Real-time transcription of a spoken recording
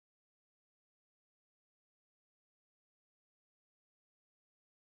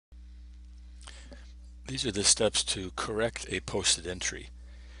These are the steps to correct a posted entry.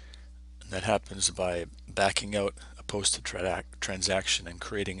 And that happens by backing out a posted transaction and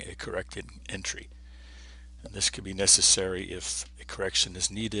creating a corrected entry. And this could be necessary if a correction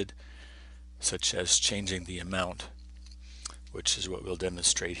is needed, such as changing the amount, which is what we'll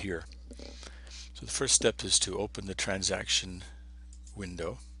demonstrate here. So the first step is to open the transaction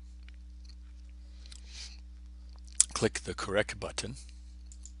window, click the Correct button,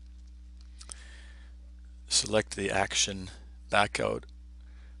 select the action Back out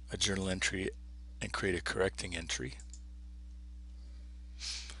a journal entry and create a correcting entry.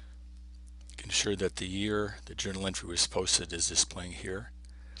 Ensure that the year the journal entry was posted is displaying here.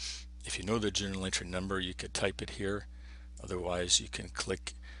 If you know the journal entry number, you could type it here. Otherwise, you can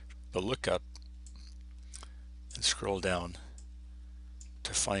click the lookup and scroll down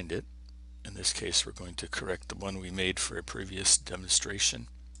to find it. In this case, we're going to correct the one we made for a previous demonstration.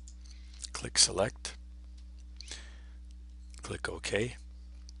 Click Select. Click OK.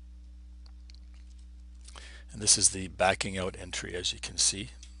 And this is the backing out entry, as you can see.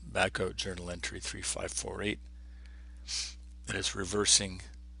 Back out journal entry 3548. That is reversing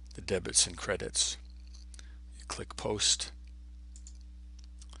the debits and credits. You click Post.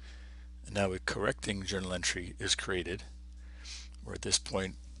 And now a correcting journal entry is created, where at this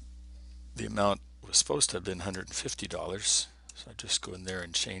point the amount was supposed to have been $150. So I just go in there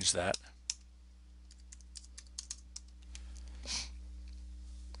and change that.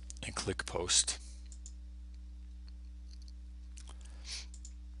 And click Post.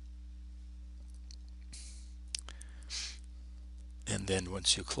 And then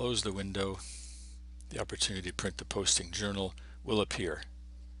once you close the window, the opportunity to print the posting journal will appear.